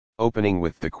Opening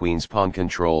with the queen's pawn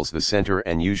controls the center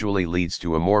and usually leads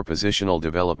to a more positional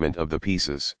development of the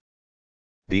pieces.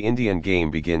 The Indian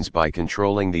game begins by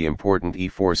controlling the important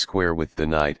e4 square with the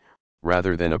knight,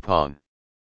 rather than a pawn.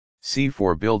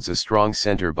 c4 builds a strong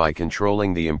center by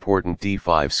controlling the important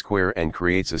d5 square and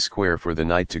creates a square for the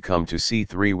knight to come to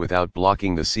c3 without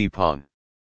blocking the c-pawn.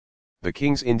 The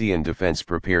king's Indian defense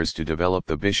prepares to develop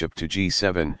the bishop to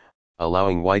g7,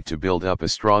 allowing white to build up a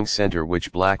strong center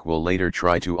which black will later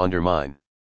try to undermine.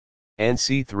 And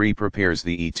c3 prepares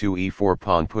the e2-e4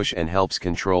 pawn push and helps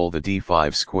control the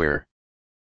d5 square.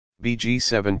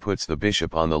 bg7 puts the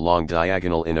bishop on the long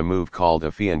diagonal in a move called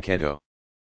a fianchetto.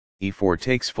 e4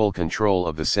 takes full control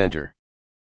of the center.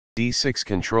 d6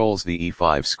 controls the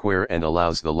e5 square and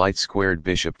allows the light-squared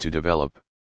bishop to develop.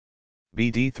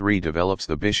 bd3 develops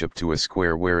the bishop to a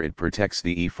square where it protects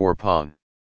the e4 pawn.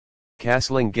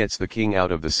 Castling gets the king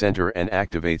out of the center and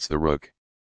activates the rook.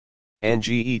 And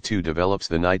ge2 develops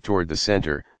the knight toward the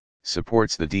center,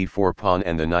 supports the d4 pawn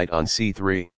and the knight on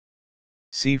c3.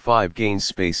 c5 gains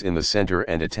space in the center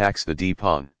and attacks the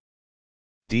d-pawn.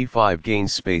 d5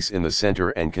 gains space in the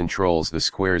center and controls the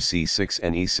squares c6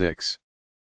 and e6.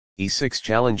 e6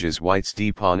 challenges white's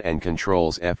d-pawn and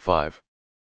controls f5.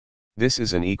 This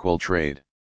is an equal trade.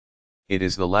 It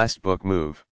is the last book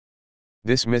move.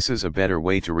 This misses a better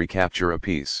way to recapture a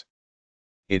piece.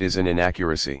 It is an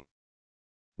inaccuracy.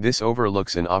 This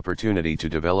overlooks an opportunity to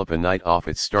develop a knight off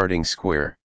its starting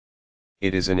square.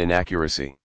 It is an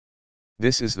inaccuracy.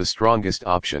 This is the strongest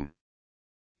option.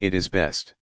 It is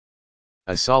best.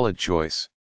 A solid choice.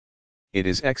 It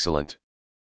is excellent.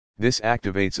 This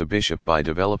activates a bishop by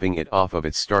developing it off of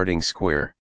its starting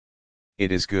square.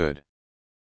 It is good.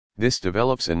 This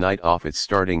develops a knight off its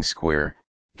starting square,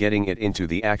 getting it into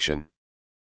the action.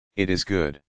 It is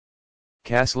good.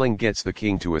 Castling gets the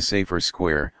king to a safer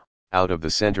square, out of the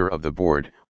center of the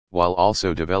board, while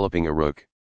also developing a rook.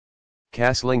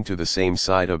 Castling to the same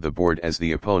side of the board as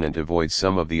the opponent avoids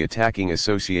some of the attacking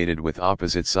associated with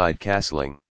opposite side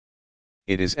castling.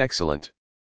 It is excellent.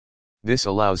 This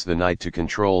allows the knight to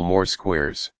control more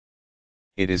squares.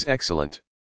 It is excellent.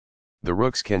 The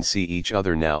rooks can see each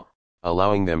other now,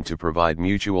 allowing them to provide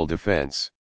mutual defense.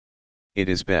 It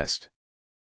is best.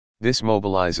 This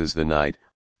mobilizes the knight,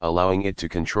 allowing it to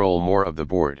control more of the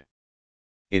board.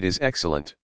 It is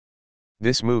excellent.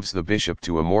 This moves the bishop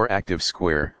to a more active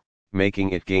square,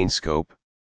 making it gain scope.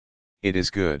 It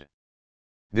is good.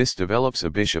 This develops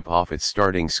a bishop off its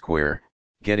starting square,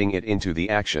 getting it into the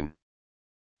action.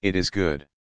 It is good.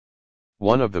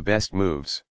 One of the best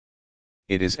moves.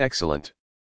 It is excellent.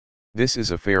 This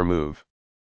is a fair move.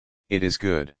 It is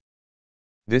good.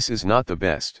 This is not the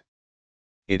best.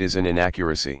 It is an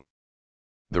inaccuracy.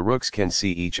 The rooks can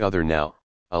see each other now,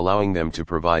 allowing them to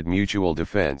provide mutual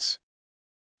defense.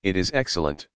 It is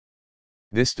excellent.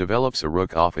 This develops a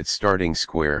rook off its starting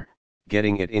square,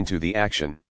 getting it into the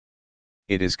action.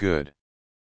 It is good.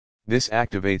 This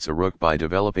activates a rook by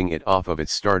developing it off of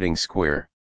its starting square.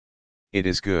 It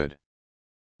is good.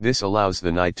 This allows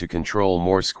the knight to control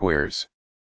more squares.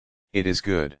 It is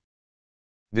good.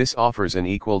 This offers an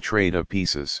equal trade of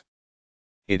pieces.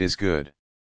 It is good.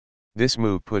 This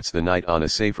move puts the knight on a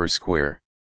safer square.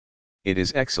 It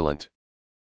is excellent.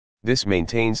 This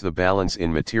maintains the balance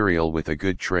in material with a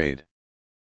good trade.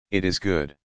 It is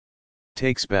good.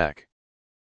 Takes back.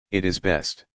 It is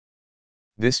best.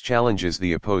 This challenges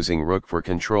the opposing rook for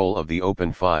control of the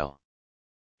open file.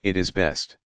 It is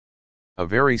best. A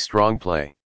very strong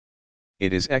play.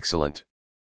 It is excellent.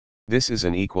 This is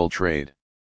an equal trade.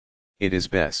 It is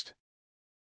best.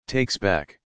 Takes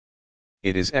back.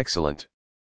 It is excellent.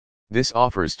 This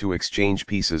offers to exchange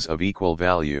pieces of equal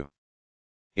value.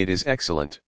 It is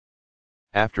excellent.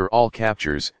 After all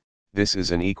captures, this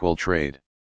is an equal trade.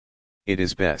 It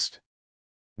is best.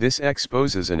 This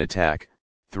exposes an attack,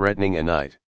 threatening a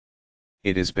knight.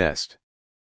 It is best.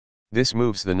 This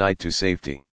moves the knight to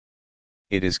safety.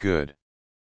 It is good.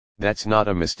 That's not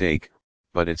a mistake,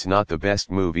 but it's not the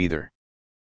best move either.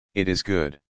 It is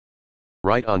good.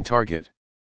 Right on target.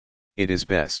 It is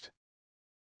best.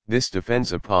 This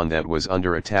defends a pawn that was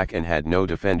under attack and had no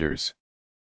defenders.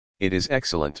 It is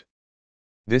excellent.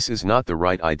 This is not the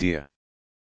right idea.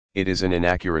 It is an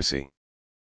inaccuracy.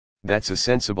 That's a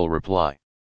sensible reply.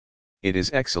 It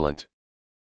is excellent.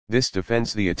 This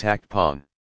defends the attacked pawn.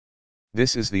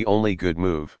 This is the only good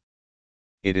move.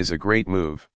 It is a great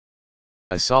move.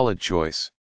 A solid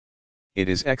choice. It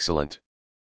is excellent.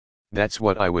 That's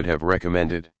what I would have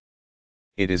recommended.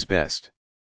 It is best.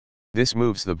 This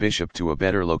moves the bishop to a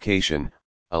better location,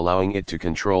 allowing it to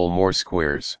control more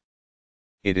squares.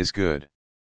 It is good.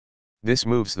 This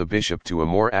moves the bishop to a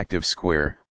more active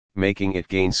square, making it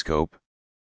gain scope.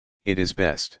 It is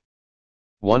best.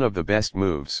 One of the best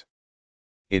moves.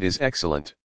 It is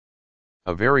excellent.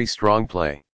 A very strong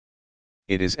play.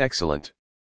 It is excellent.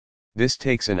 This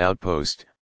takes an outpost,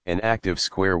 an active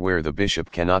square where the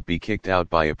bishop cannot be kicked out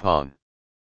by a pawn.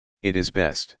 It is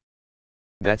best.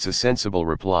 That's a sensible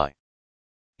reply.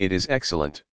 It is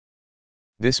excellent.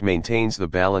 This maintains the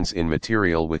balance in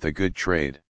material with a good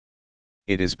trade.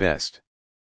 It is best.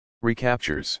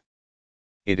 Recaptures.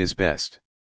 It is best.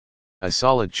 A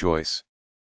solid choice.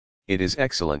 It is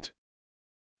excellent.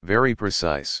 Very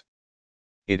precise.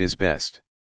 It is best.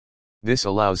 This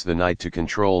allows the knight to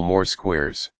control more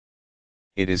squares.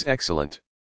 It is excellent.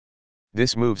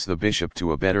 This moves the bishop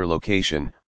to a better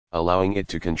location, allowing it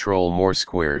to control more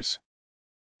squares.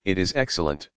 It is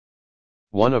excellent.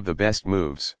 One of the best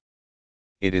moves.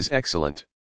 It is excellent.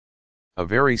 A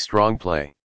very strong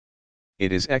play.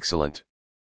 It is excellent.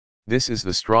 This is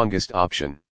the strongest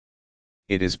option.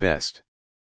 It is best.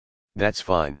 That's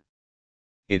fine.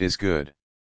 It is good.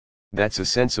 That's a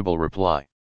sensible reply.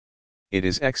 It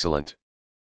is excellent.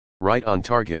 Right on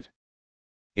target.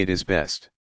 It is best.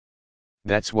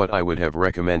 That's what I would have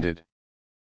recommended.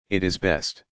 It is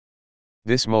best.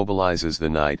 This mobilizes the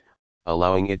knight,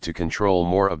 allowing it to control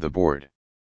more of the board.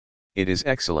 It is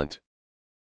excellent.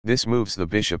 This moves the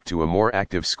bishop to a more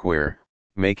active square,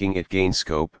 making it gain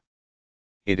scope.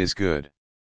 It is good.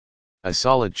 A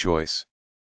solid choice.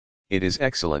 It is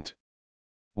excellent.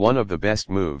 One of the best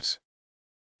moves.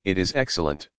 It is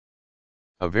excellent.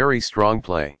 A very strong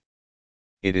play.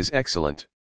 It is excellent.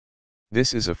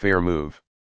 This is a fair move.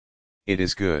 It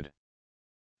is good.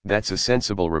 That's a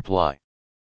sensible reply.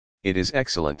 It is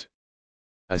excellent.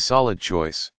 A solid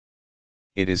choice.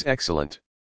 It is excellent.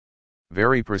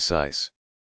 Very precise.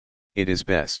 It is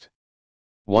best.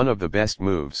 One of the best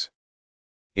moves.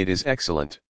 It is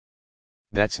excellent.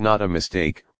 That's not a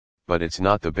mistake, but it's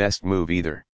not the best move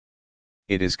either.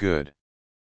 It is good.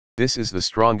 This is the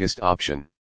strongest option.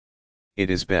 It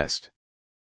is best.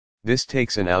 This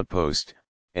takes an outpost,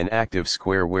 an active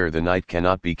square where the knight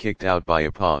cannot be kicked out by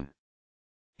a pawn.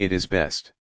 It is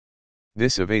best.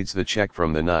 This evades the check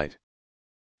from the knight.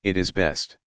 It is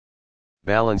best.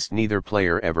 Balanced. Neither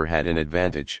player ever had an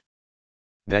advantage.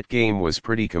 That game was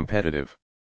pretty competitive.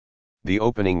 The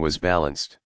opening was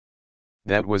balanced.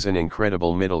 That was an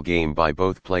incredible middle game by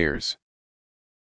both players.